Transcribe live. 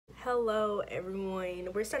Hello everyone,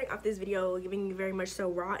 we're starting off this video giving you very much so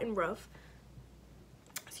raw and rough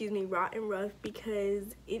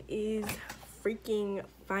because it is freaking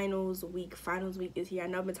finals week. Finals week is here. I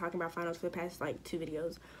know I've been talking about finals for the past like 2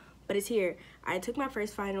 videos, but it's here. I took my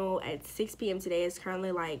first final at 6 p.m. today. It's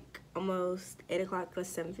currently like almost 8 o'clock, plus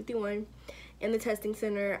 7:51 in the testing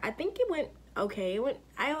center. I think it went okay.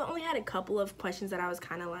 I only had a couple of questions that I was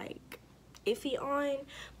kind of like iffy on,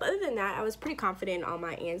 but other than that I was pretty confident on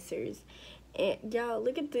my answers. And y'all,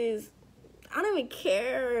 look at this. I don't even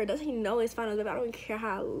care. Doesn't he know it's finals, but I don't even care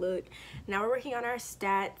how I look. Now we're working on our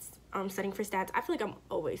stats. Studying for stats. I feel like I'm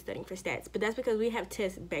always studying for stats, but that's because we have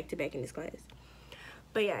tests back to back in this class.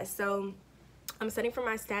 But yeah, so I'm studying for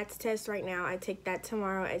my stats test right now. I take that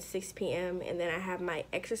tomorrow at 6 p.m. and then I have my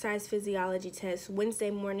exercise physiology test Wednesday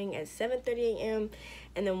morning at 7:30 a.m.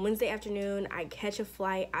 and then Wednesday afternoon I catch a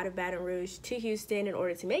flight out of Baton Rouge to Houston in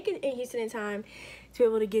order to make it in Houston in time to be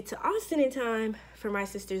able to get to Austin in time for my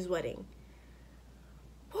sister's wedding.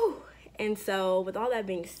 Whew. And so with all that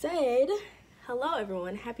being said, hello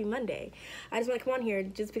everyone, happy Monday. I just want to come on here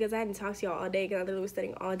just because I hadn't talked to y'all all day because I literally was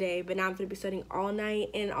studying all day, but now I'm going to be studying all night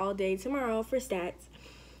and all day tomorrow for stats.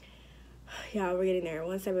 Y'all, we're getting there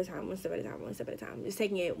one step at a time, one step at a time, one step at a time. Just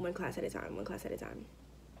taking it one class at a time, one class at a time.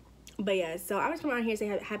 But yeah, so I was coming on here to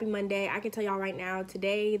say happy Monday. I can tell y'all right now,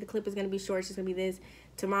 today the clip is going to be short. It's just going to be this.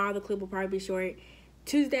 Tomorrow the clip will probably be short.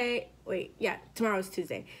 Tomorrow's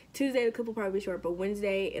Tuesday. Tuesday the clip will probably be short, but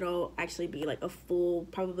Wednesday it'll actually be like a full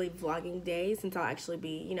probably vlogging day, since I'll actually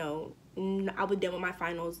be, you know, I'll be done with my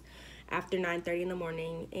finals after 9:30 in the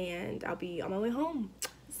morning and I'll be on my way home.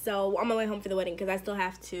 So on my way home for the wedding, because I still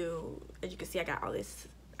have to, as you can see, I got all this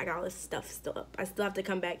stuff still up. I still have to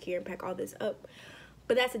come back here and pack all this up,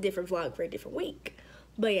 but that's a different vlog for a different week.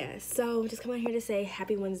 But yeah, so just come on here to say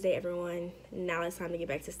happy Wednesday everyone. Now it's time to get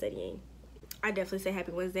back to studying. I definitely say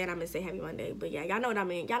happy Wednesday and I'm gonna say happy Monday, but yeah, y'all know what I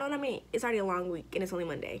mean. Y'all know what I mean. It's already a long week and it's only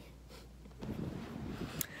Monday.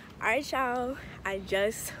 All right, y'all, I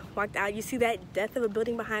just walked out. You see that death of a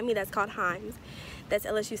building behind me? That's called Hines. That's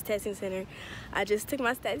LSU's testing center. I just took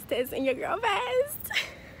my stats test and your girl passed.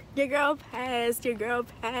 Your girl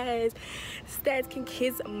passed. Stats can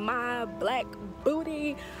kiss my black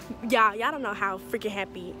booty. Y'all don't know how freaking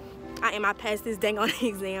happy I am. I passed this dang on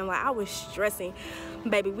exam. Like, I was stressing.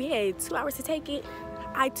 Baby, we had 2 hours to take it.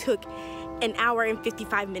 I took 1 hour and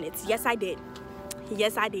 55 minutes. Yes, I did.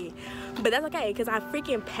 Yes, I did. But that's okay, because I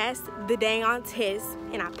freaking passed the dang on test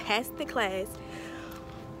and I passed the class.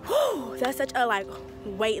 Whew, that's such a like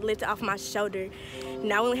weight lifted off my shoulder.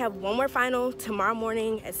 Now we only have one more final tomorrow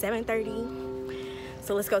morning at 7:30.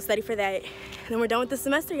 So let's go study for that. And then we're done with the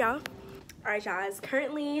semester, y'all. All right, y'all. It's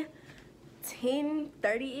currently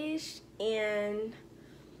 10:30-ish and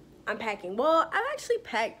I'm packing. Well, I've actually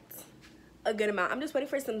packed a good amount. I'm just waiting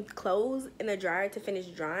for some clothes in the dryer to finish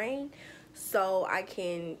drying so I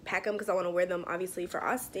can pack them, because I want to wear them obviously for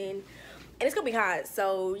Austin. And it's gonna be hot,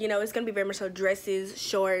 so you know it's gonna be very much so dresses,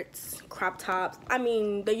 shorts, crop tops. I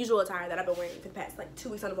mean, the usual attire that I've been wearing for the past like 2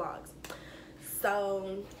 weeks on the vlogs.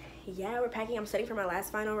 So yeah, we're packing. I'm studying for my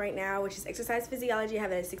last final right now, which is exercise physiology. I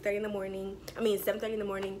have it at 6:30 in the morning. I mean 7:30 in the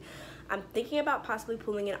morning. I'm thinking about possibly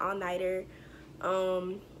pulling an all-nighter,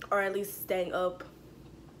 or at least staying up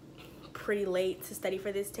pretty late to study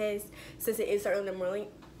for this test, since it is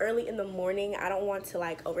early in the morning. I don't want to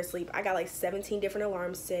like oversleep. I got like 17 different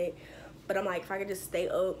alarms set, but I'm like, if I could just stay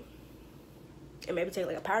up and maybe take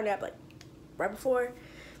like a power nap like right before,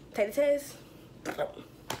 take the test,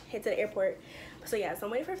 head to the airport. So yeah, so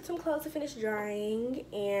I'm waiting for some clothes to finish drying,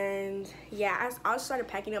 and yeah, I started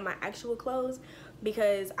packing up my actual clothes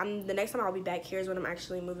because the next time I'll be back here is when I'm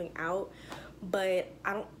actually moving out, but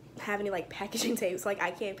I don't have any like packaging tapes, like I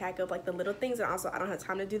can't pack up like the little things, and also I don't have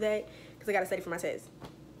time to do that because I gotta study for my test.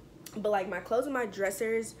 But like my clothes and my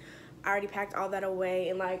dressers, I already packed all that away,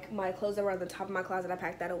 and like my clothes that were on the top of my closet, I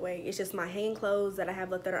packed that away. It's just my hanging clothes that I have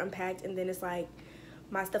left that are unpacked, and then it's like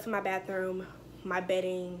my stuff in my bathroom, my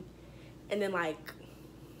bedding, and then like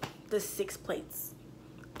the 6 plates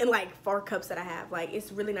and like 4 cups that I have. Like,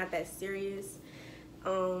 it's really not that serious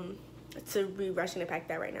to be rushing to pack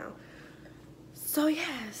that right now. So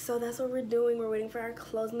yeah, so that's what we're doing. We're waiting for our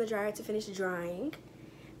clothes in the dryer to finish drying,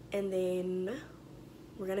 and then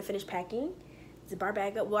we're gonna finish packing, zip our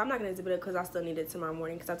bag up. Well, I'm not gonna zip it up because I still need it tomorrow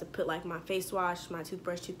morning, because I have to put like my face wash, my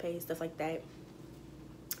toothbrush, toothpaste, stuff like that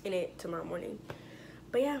in it tomorrow morning.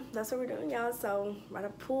 But yeah, that's what we're doing, y'all. So we're gonna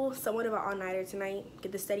pull somewhat of an all-nighter tonight,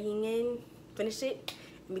 get the studying in, finish it,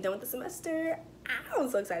 and be done with the semester. I'm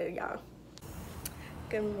so excited, y'all.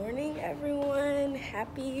 Good morning, everyone.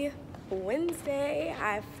 Happy Wednesday.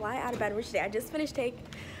 I fly out of Baton Rouge today. I just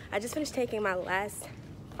finished taking my last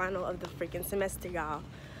final of the freaking semester, y'all.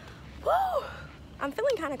 Woo! I'm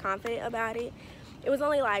feeling kind of confident about it. It was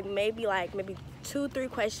only like maybe 2-3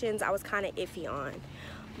 questions I was kind of iffy on,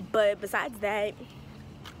 but besides that,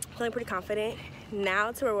 feeling pretty confident.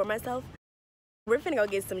 Now to reward myself, we're finna go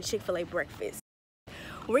get some Chick-fil-A breakfast.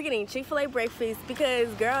 We're getting Chick-fil-A breakfast because,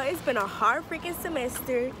 girl, it's been a hard freaking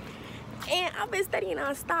semester and I've been studying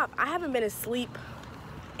non-stop. I haven't been asleep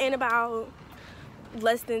in about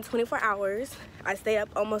less than 24 hours. I stayed up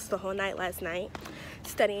almost the whole night last night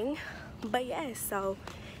studying. But yeah, so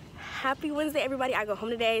happy Wednesday, everybody. I go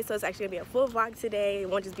home today, so it's actually gonna be a full vlog today. It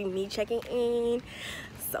won't just be me checking in.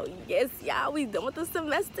 So yes, y'all, we done with the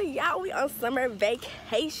semester. Y'all, we on summer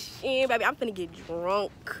vacation, baby. I'm finna get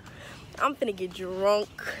drunk. I'm finna get drunk.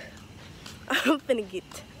 I'm finna get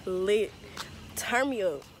lit. Turn me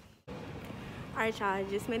up. Alright, y'all, I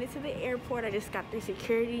just made it to the airport. I just got through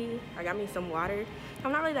security. I got me some water.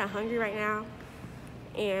 I'm not really that hungry right now.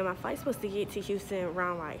 And my flight's supposed to get to Houston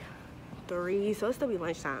around like 3, so it'll still be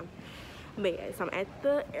lunchtime. But yeah, so I'm at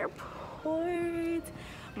the airport.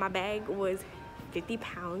 My bag was 50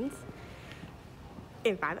 pounds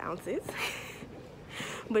and 5 ounces.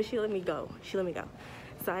 But she let me go. She let me go.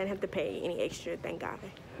 So I didn't have to pay any extra, thank God.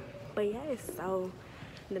 But yeah, so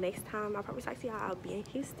the next time I probably talk to y'all, I'll be in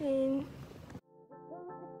Houston.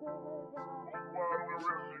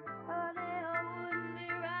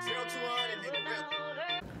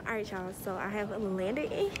 Alright, y'all, so I have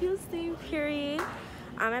landed in Houston, period.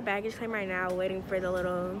 I'm at baggage claim right now, waiting for the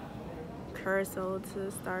little carousel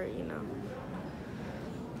to start, you know,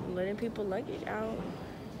 letting people luggage out.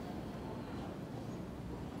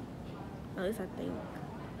 At least I think.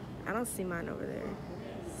 I don't see mine over there,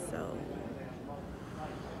 so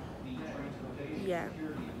yeah.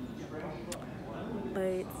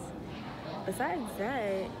 But besides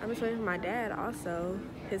that, I'm just waiting for my dad also,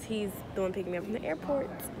 because he's the one picking me up from the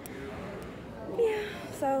airport. Yeah,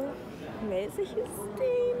 so made it to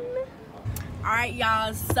Houston. Alright,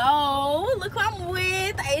 y'all, so look who I'm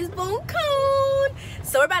with, Ace Boom Coon.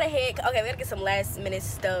 So we're about to head, okay, we gotta get some last minute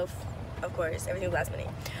stuff. Of course, everything's last minute.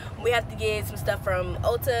 We have to get some stuff from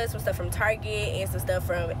Ulta, some stuff from Target, and some stuff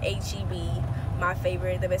from H-E-B, my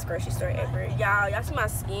favorite, the best grocery store ever. Y'all see my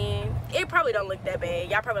skin? It probably don't look that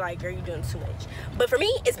bad. Y'all probably like, girl, you're doing too much. But for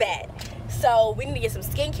me, it's bad. So we need to get some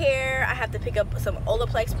skincare. I have to pick up some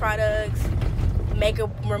Olaplex products,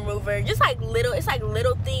 makeup remover, just like little, it's like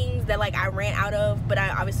little things that like I ran out of, but I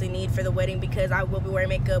obviously need for the wedding because I will be wearing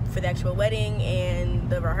makeup for the actual wedding and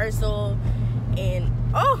the rehearsal and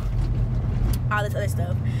all this other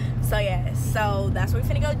stuff. So yeah, so that's what we're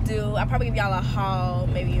finna go do. I'll probably give y'all a haul,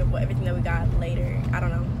 maybe of everything that we got later. I don't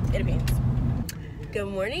know, it depends. Good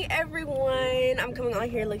morning, everyone. I'm coming on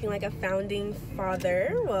here looking like a founding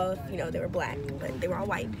father. Well, you know, they were black, but they were all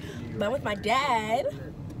white. But I'm with my dad,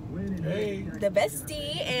 hey, the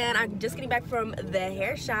bestie, and I'm just getting back from the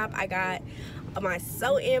hair shop. I got my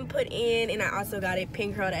sew-in put in, and I also got it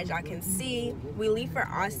pin curled, as y'all can see. We leave for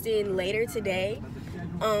Austin later today.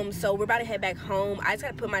 So we're about to head back home. I just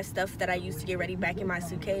gotta put my stuff that I used to get ready back in my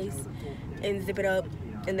suitcase and zip it up,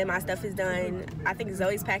 and then my stuff is done. I think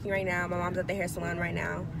Zoe's packing right now. My mom's at the hair salon right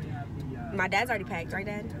now. My dad's already packed, right,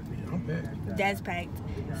 Dad? I'm packed. Dad's packed.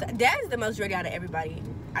 So Dad's the most ready out of everybody,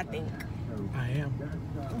 I think. I am.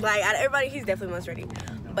 Like, out of everybody, he's definitely most ready.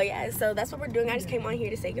 But yeah, so that's what we're doing. I just came on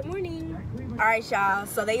here to say good morning. All right, y'all.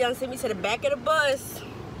 So they done sent me to the back of the bus.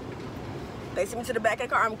 They sent me to the back of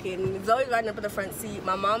the car. I'm kidding. Zoe's riding up in the front seat.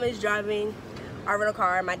 My mom is driving our rental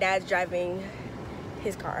car. My dad's driving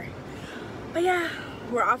his car. But yeah,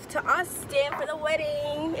 we're off to Austin for the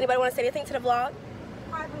wedding. Anybody want to say anything to the vlog?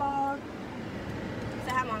 Hi, vlog.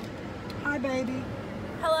 Say hi, Mom. Hi, baby.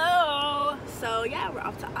 Hello. So yeah, we're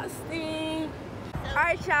off to Austin. All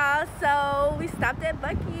right, y'all. So we stopped at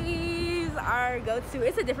Buc-ee's. Our go-to.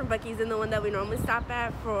 It's a different Buc-ee's than the one that we normally stop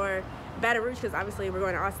at for Baton Rouge, because obviously we're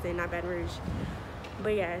going to Austin, not Baton Rouge.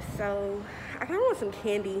 But yeah, so I kind of want some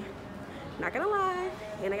candy, not gonna lie,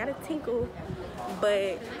 and I got a tinkle,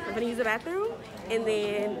 but I'm gonna use the bathroom, and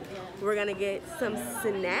then we're gonna get some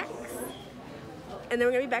snacks, and then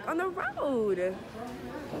we're gonna be back on the road.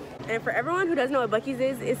 And for everyone who doesn't know what Buc-ee's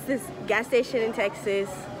is, it's this gas station in Texas.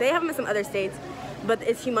 They have them in some other states, but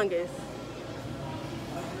it's humongous.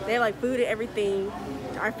 They have like food and everything.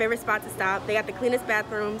 Our favorite spot to stop. They got the cleanest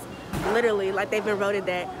bathrooms, literally, like they've been voted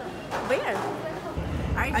that. But yeah.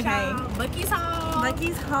 All right, okay. Y'all. Buc-ee's haul.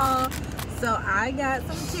 Buc-ee's haul. So I got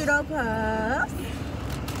some Cheeto Puffs,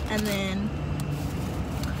 and then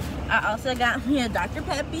I also got me a Dr.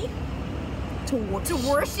 Peppy to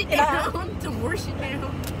wash it down. To wash it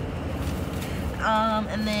down.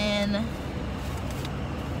 And then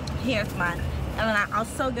here's my And then I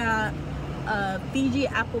also got a Fiji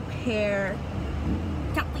apple pear.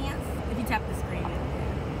 Celsius. If you tap the screen.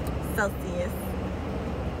 Celsius.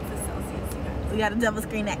 It's a Celsius, you guys. We got a double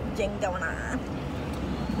screen action going on.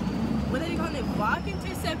 What are they calling it? Block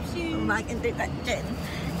interception. Block interception.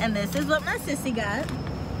 And this is what my sissy got.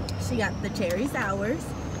 She got the cherry sours.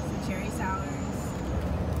 Some cherry sours.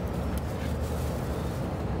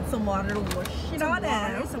 Some water to wash it all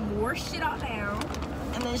down. Some wash it all down.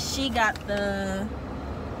 And then she got the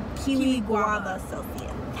kiwi guava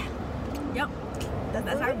Celsius. Yep.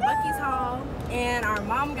 That's our Buc-ee's haul. And our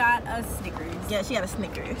mom got a Snickers. Yeah, she got a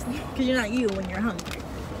Snickers. Because you're not you when you're hungry.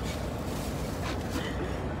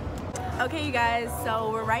 Okay, you guys,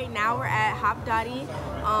 so right now we're at Hop Dotty.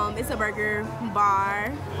 It's a burger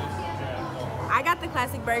bar. I got the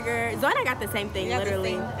classic burger. Zoe and I got the same thing,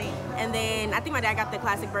 literally. And then I think my dad got the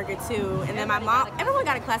classic burger too. And then my mom, everyone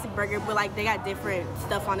got a classic burger, but like they got different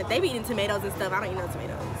stuff on it. They be eating tomatoes and stuff. I don't eat no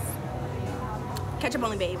tomatoes. Ketchup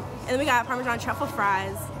only, babe. And then we got Parmesan truffle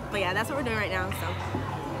fries. But yeah, that's what we're doing right now, so.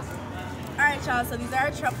 Alright, y'all, so these are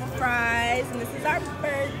our truffle fries, and this is our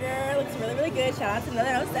burger. Looks really, really good. Shout out to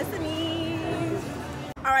Another No Sesame.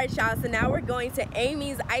 Alright, y'all, so now we're going to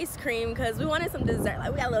Amy's Ice Cream because we wanted some dessert.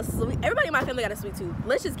 Like, we got a little sweet. Everybody in my family got a sweet tooth.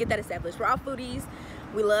 Let's just get that established. We're all foodies.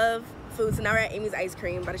 We love food, so now we're at Amy's Ice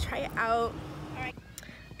Cream. About to try it out. Alright.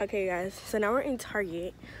 Okay, guys, so now we're in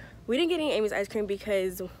Target. We didn't get any Amy's Ice Cream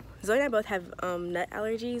because Zoe and I both have nut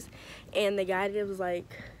allergies, and the guy was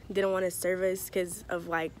like, didn't want to serve us because of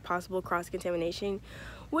like possible cross-contamination,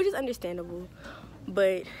 which is understandable.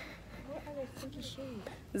 But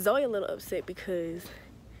Zoe a little upset because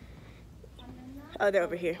they're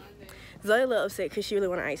over here. Zoe a little upset because she really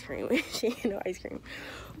wanted ice cream. She ain't no ice cream.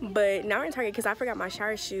 But now we're in Target because I forgot my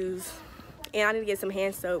shower shoes, and I need to get some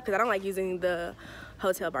hand soap because I don't like using the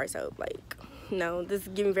hotel bar soap. Like, no, this is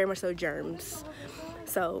giving very much so germs.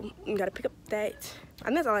 So you gotta pick up that. I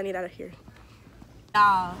think that's all I need out of here.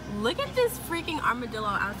 Y'all, look at this freaking armadillo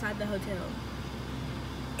outside the hotel.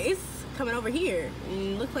 It's coming over here.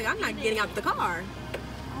 Looks like I'm not getting out the car.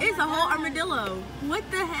 It's a whole armadillo. What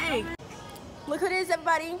the heck? Look who it is,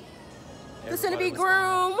 everybody. The soon-to-be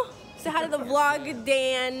groom. Say hi to the vlog,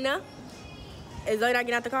 Dan. Is Zoe not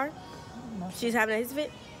getting out the car? She's having a his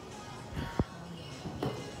fit.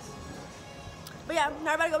 But yeah,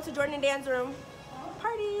 now everybody go up to Jordan and Dan's room.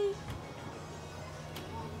 Party.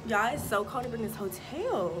 Y'all, it's so cold up in this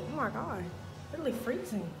hotel. Oh my god. Literally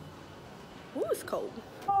freezing. Ooh, it's cold.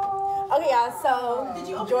 Okay, y'all,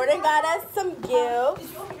 so Jordan got us some gifts. Did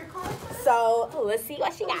you open your card? So let's see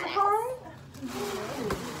what she got.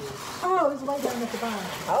 Oh, it's way down at the bottom.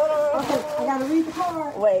 Hold on. Okay, I gotta read the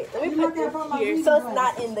card. Wait, let me put this here so it's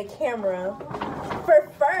not in the camera. For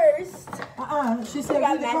first, she said we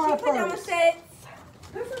got read the card matching pajama first. sets.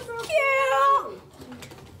 This is so cute.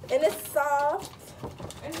 And it's soft.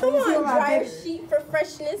 Come on, dryer sheet for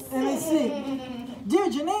freshness. Let me see. Dear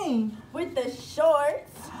Janine. With the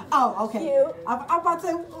shorts. Oh, okay. Cute. I'm about to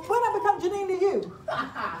say, when I become Janine to you?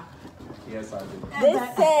 Yes, I do. This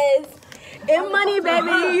says, M Money,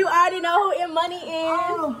 baby. You already know who M Money is.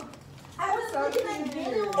 Oh.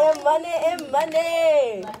 M Money, M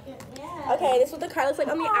Money. Okay, this is what the card looks like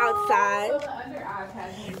on the outside.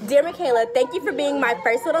 Dear Michaela, thank you for being my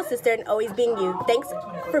first little sister and always being you. Thanks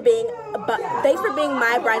for being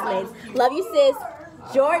my bridesmaid. Love you, sis.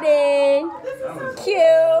 Jordan. Cute.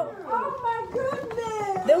 Oh my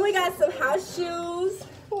goodness. Then we got some house shoes.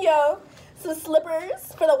 Yo. Some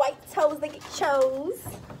slippers for the white toes that get chose.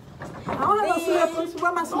 I don't have no slippers.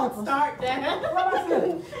 Where are my slippers? Start that.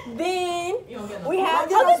 Then we have,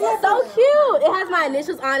 oh, this is so cute. It has my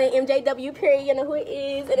initials on it, MJW period. You know who it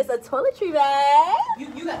is. And it's a toiletry bag.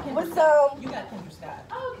 You got Kendra with Scott. some. You got Kendra Scott.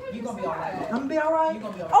 Oh, Kendra You gonna be all right. I'm gonna be all right. You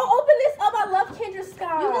gonna be all right. Oh, open this up. I love Kendra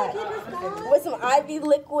Scott. You like Kendra Scott? With some Ivy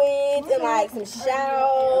liquids and like some shout.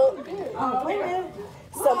 Oh, wait a minute.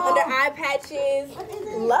 Some under eye patches.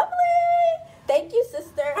 Lovely. Thank you,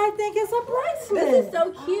 sister. I think it's a bracelet. This is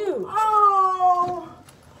so cute. Oh,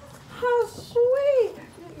 how sweet.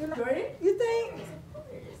 Jordan? You think?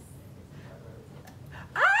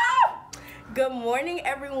 Ah! Good morning,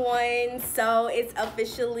 everyone. So it's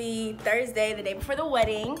officially Thursday, the day before the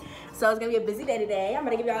wedding. So it's gonna be a busy day today. I'm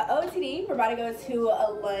gonna give y'all OOTD. We're about to go to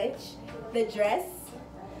a lunch. The dress.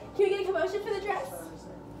 Can we get a commotion for the dress?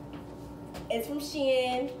 It's from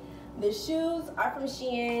Shein. The shoes are from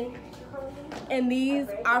Shein. And these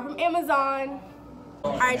are from Amazon.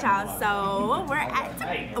 Alright, y'all, so we're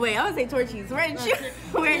at, wait, I want to say Torchies. We're at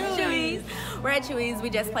Chewy's. We're at Chewy's. We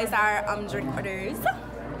just placed our drink orders.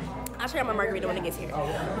 I'll show you my margarita when it gets here.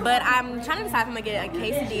 But I'm trying to decide if I'm gonna get a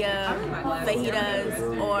quesadilla, fajitas,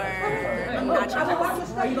 or nachos.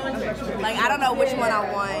 Like, I don't know which one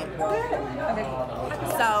I want.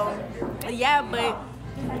 So, yeah, but.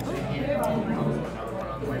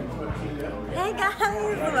 Hey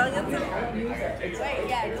guys, welcome to. Wait,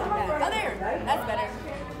 yeah, oh there, that's better.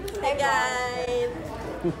 Hey guys.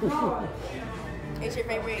 It's your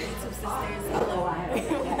favorite YouTube sisters.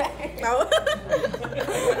 Hello.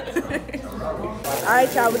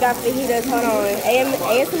 Alright, y'all, we got fajitas. Hold on.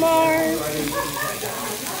 ASMR.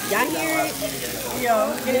 Y'all hear it?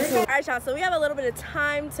 Yo, get into it. Alright, y'all, so we have a little bit of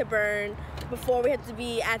time to burn before we have to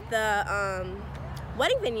be at the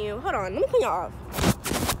wedding venue. Hold on, let me clean y'all off.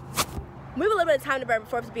 We have a little bit of time to burn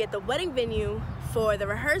before we have to be at the wedding venue for the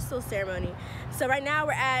rehearsal ceremony. So right now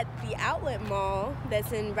we're at the outlet mall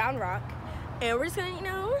that's in Round Rock. And we're just gonna, you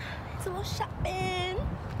know, it's a little shopping.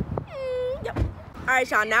 Yep. All right,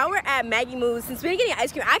 y'all, now we're at Maggie Moo's. Since we didn't get any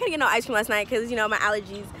ice cream, I couldn't get no ice cream last night because, you know, my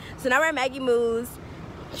allergies. So now we're at Maggie Moo's,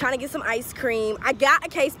 trying to get some ice cream. I got a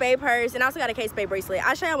Kate Spade purse and I also got a Kate Spade bracelet.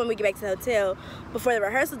 I'll show y'all when we get back to the hotel before the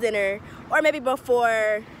rehearsal dinner or maybe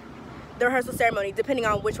before the rehearsal ceremony, depending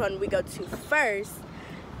on which one we go to first.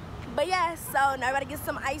 But yeah, so now we're about to get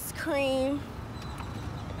some ice cream.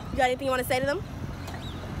 You got anything you want to say to them?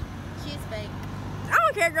 She's fake. I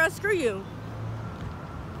don't care, girl, screw you.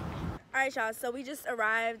 All right, y'all, so we just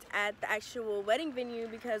arrived at the actual wedding venue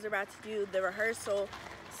because we're about to do the rehearsal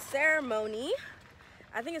ceremony.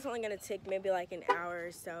 I think it's only gonna take maybe like an hour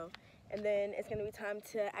or so. And then it's gonna be time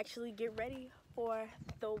to actually get ready for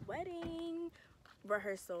the wedding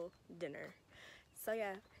rehearsal dinner. So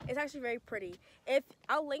yeah, it's actually very pretty.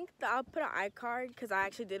 I'll put an iCard because I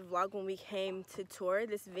actually did vlog when we came to tour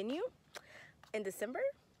this venue in December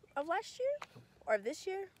of last year or of this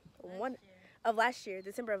year. Of last year,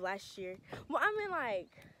 December of last year. Well, I mean, like,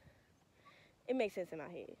 it makes sense in my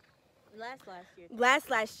head.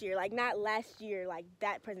 Last year, like not last year, like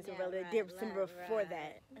that present December, December before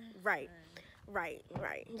that. Right.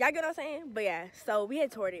 Y'all get what I'm saying? But yeah, so we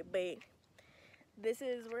had toured it, but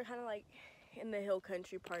we're kind of like in the hill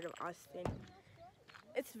country part of Austin.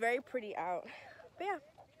 It's very pretty out, but yeah.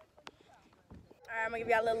 All right, I'm gonna give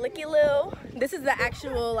y'all a little looky-loo. This is the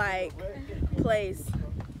actual like place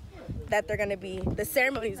that they're gonna be, the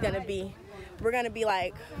ceremony's gonna be. We're gonna be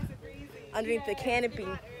like underneath the canopy.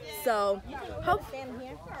 So I hope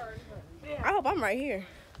I'm right here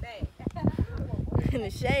in the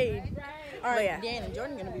shade. All right, yeah. Dan and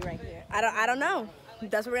Jordan gonna be right here. I don't know.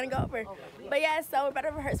 That's what we're gonna go over. But yeah, so we're about to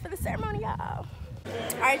rehearse for the ceremony, y'all. All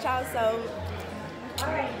right, y'all. So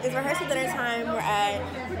it's rehearsal dinner time. We're at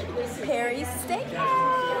Perry's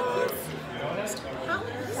Steakhouse.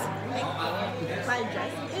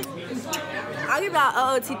 I'll give y'all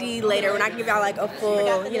OOTD later when I can give y'all like a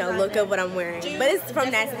full, you know, look of what I'm wearing. But it's from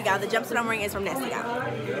Nasty Gal. The jumpsuit I'm wearing is from Nasty Gal.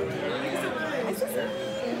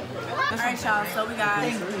 Alright, y'all, so we got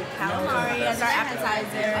calamari as our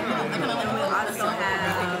appetizer. We also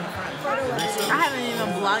have, I haven't even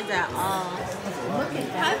vlogged at all.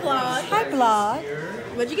 Hi vlog. Hi, vlog.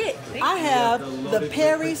 What'd you get? I have the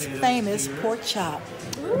Perry's famous pork chop.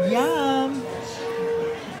 Yum.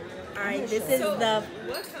 Alright, this is the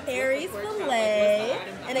Perry's filet,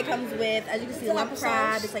 and it comes with, as you can see, lump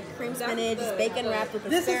crab. It's like cream spinach, it's bacon wrapped with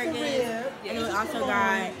asparagus, and we also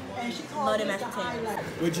got loaded mashed potatoes.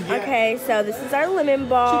 What'd you get? Okay, so this is our lemon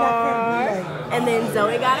bar, and then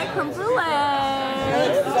Zoe got a creme brulee.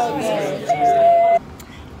 So good.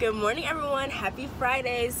 Good morning, everyone. Happy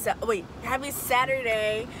Friday. Happy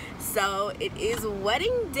Saturday. So it is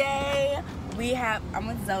wedding day. I'm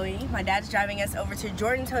with Zoe. My dad's driving us over to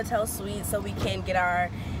Jordan's hotel suite so we can get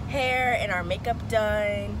our hair and our makeup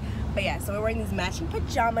done. But yeah, so we're wearing these matching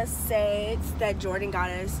pajama sets that Jordan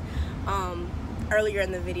got us earlier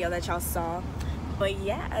in the video that y'all saw. But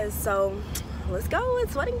yeah, so let's go.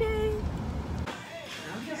 It's wedding day.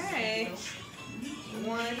 Okay.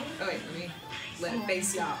 One. Oh wait, let it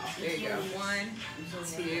face y'all. There you go. 1, 2,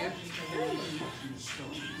 3.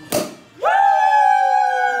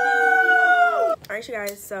 Alright, you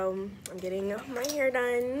guys, so I'm getting my hair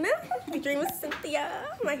done. Featuring with Cynthia,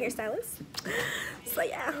 my hairstylist. So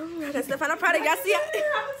yeah, that's the final product. Y'all see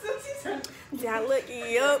it? See how I look?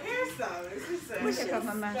 Yup.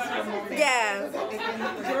 Yeah.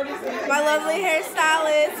 My lovely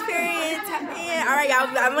hairstylist, period. Yeah. Alright, y'all,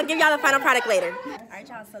 I'm gonna give y'all the final product later. Alright,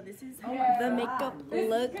 y'all, so this is the makeup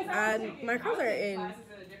look. My curls are in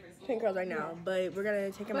pin curls right now, but we're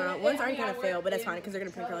gonna take them out. One's already kind of failed, but that's fine because they're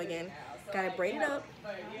gonna pin curl again. Got it braided up.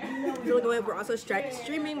 Really good. We're also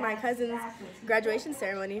streaming my cousin's graduation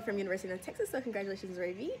ceremony from University of Texas. So congratulations,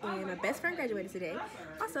 Ravi. And my best friend graduated today.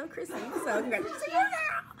 Also, Chrissy. So congratulations to you.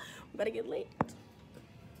 We better get late.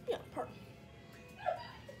 Yeah, perfect.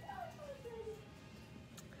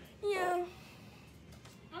 Yeah.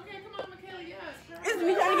 Okay, come on, Michaela, yes. It's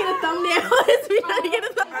me trying to get a thumbnail. It's me trying to get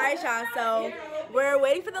a thumbnail. Alright, y'all. So we're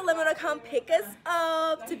waiting for the limo to come pick us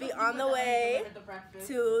up to be on the way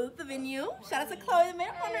to the venue. Shout out to Chloe, the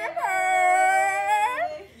makeup on her.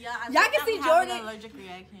 Y'all can see Jordan. Allergic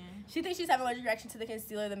reaction. She thinks she's having an allergic reaction to the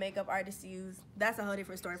concealer the makeup artist used. That's a whole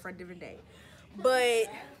different story for a different day. But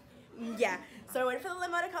yeah, so we're waiting for the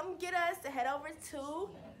limo to come get us to head over to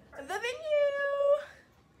the venue.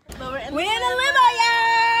 We in the limo,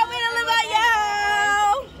 y'all! We in the limo,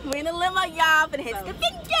 y'all! We in the limo, y'all! Finna hit the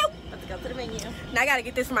venue! Let's go to the venue. Now I gotta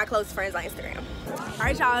get this for my close friends on Instagram.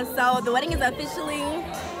 Alright, y'all, so the wedding is officially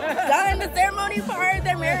done. The ceremony part,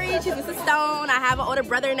 they're married. She's Mrs. Stone. I have an older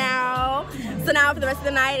brother now. So now for the rest of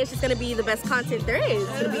the night, it's just gonna be the best content there is.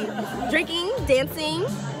 It's gonna be drinking, dancing,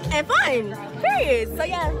 and fun. Period. So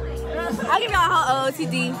yeah, I'll give y'all a whole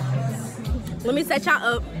OOTD. Let me set y'all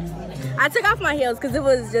up. I took off my heels because it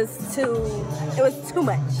was just too much. It was too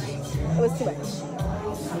much.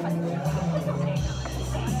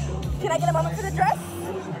 Can I get a moment for the dress?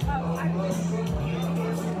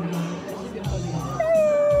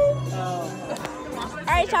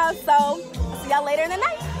 Alright, y'all, so see y'all later in the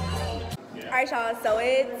night. Alright, y'all, so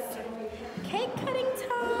it's cake cutting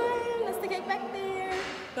time. That's the cake back there.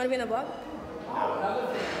 You wanna be in the vlog?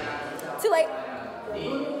 Too late.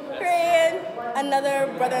 Period. Another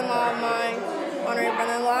brother-in-law of mine, honorary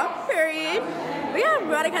brother-in-law. Period. But yeah, we're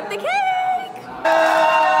about to cut the cake.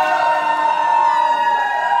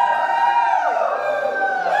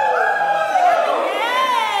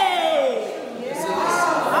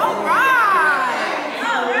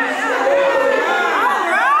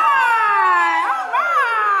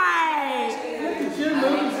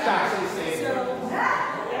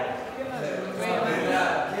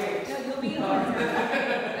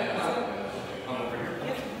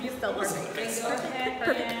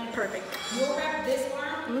 Perfect. You'll wrap this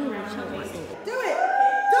arm. Do it! Do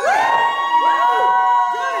it!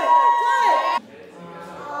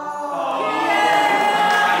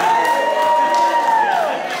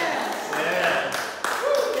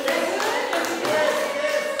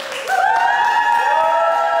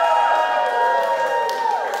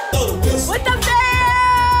 With the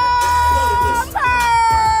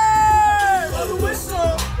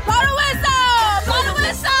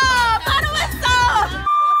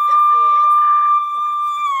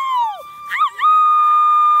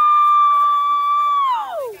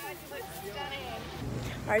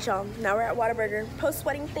Alright, y'all, now we're at Whataburger.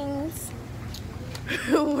 Post-wedding things.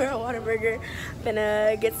 We're at Whataburger.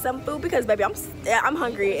 Gonna get some food because, baby, I'm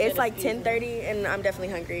hungry. It's like 10:30 and I'm definitely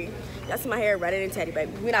hungry. Y'all see my hair redder than Teddy,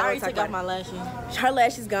 baby. We're not gonna talk about my lashes. Her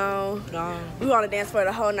lashes gone. Gone. We were on a dance floor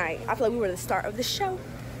the whole night. I feel like we were the start of the show.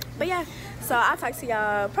 But yeah, so I'll talk to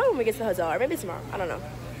y'all probably when we get to the hotel or maybe tomorrow. I don't know.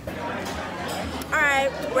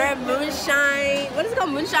 Alright, we're at Moonshine. What is it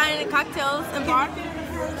called? Moonshine and Cocktails and Bar?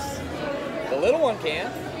 The little one can.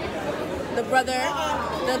 The brother,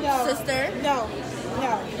 the sister. No.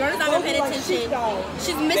 Jordan's not even paying attention.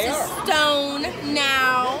 She's Mrs. Stone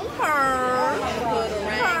now. Her.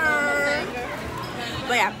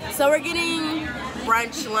 But yeah, so we're getting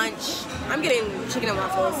brunch, lunch. I'm getting chicken and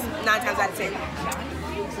waffles 9 times out of 10.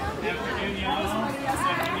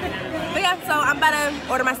 But yeah, so I'm about to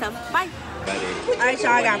order my stuff. Bye. Alright,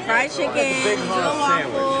 y'all, I got fried chicken, Big hot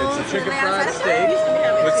waffles. sandwich. It's a chicken fried steak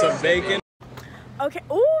with some bacon. Okay,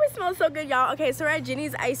 ooh, it smells so good, y'all. Okay, so we're at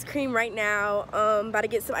Jenny's Ice Cream right now. About to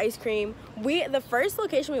get some ice cream. The first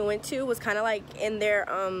location we went to was kind of like in their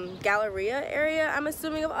Galleria area, I'm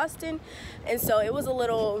assuming, of Austin. And so it was a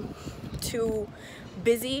little too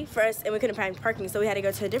busy for us and we couldn't find parking. So we had to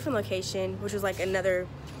go to a different location, which was like another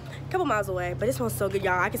couple miles away. But it smells so good,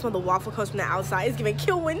 y'all. I can smell the waffle cones from the outside. It's giving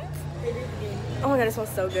kill wind. Oh my God, it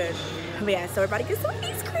smells so good. But yeah, so we're about to get some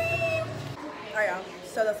ice cream. All right, y'all.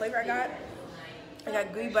 So the flavor I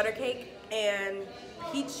got gooey butter cake and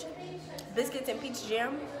peach biscuits and peach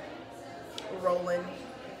jam. Rolling.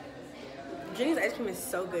 Jenny's ice cream is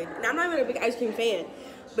so good. Now, I'm not even a big ice cream fan,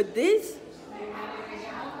 but this,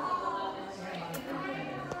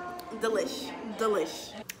 delish.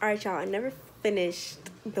 All right, y'all, I never finished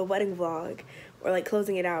the wedding vlog or like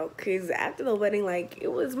closing it out because after the wedding, like we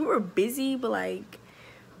were busy, but like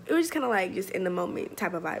it was just kind of like just in the moment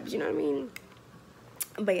type of vibes, you know what I mean?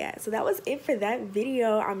 But yeah, so that was it for that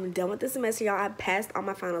video. I'm done with the semester, y'all. I passed all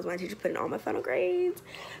my finals. My teacher put in all my final grades.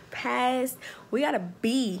 Passed. We got a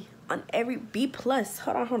B on every B plus.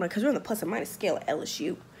 Hold on, because we're on the plus and minus scale at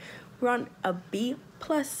LSU. We're on a B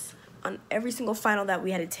plus on every single final that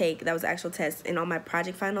we had to take. That was the actual test. And on my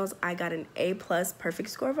project finals, I got an A plus perfect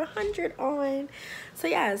score of 100 on. So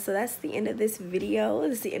yeah, so that's the end of this video.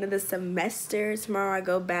 This is the end of the semester. Tomorrow I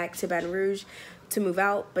go back to Baton Rouge to move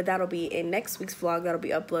out, but that'll be in next week's vlog. That'll be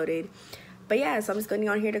uploaded. But yeah, so I'm just going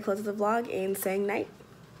on here to close the vlog and saying night.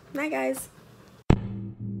 Night, guys.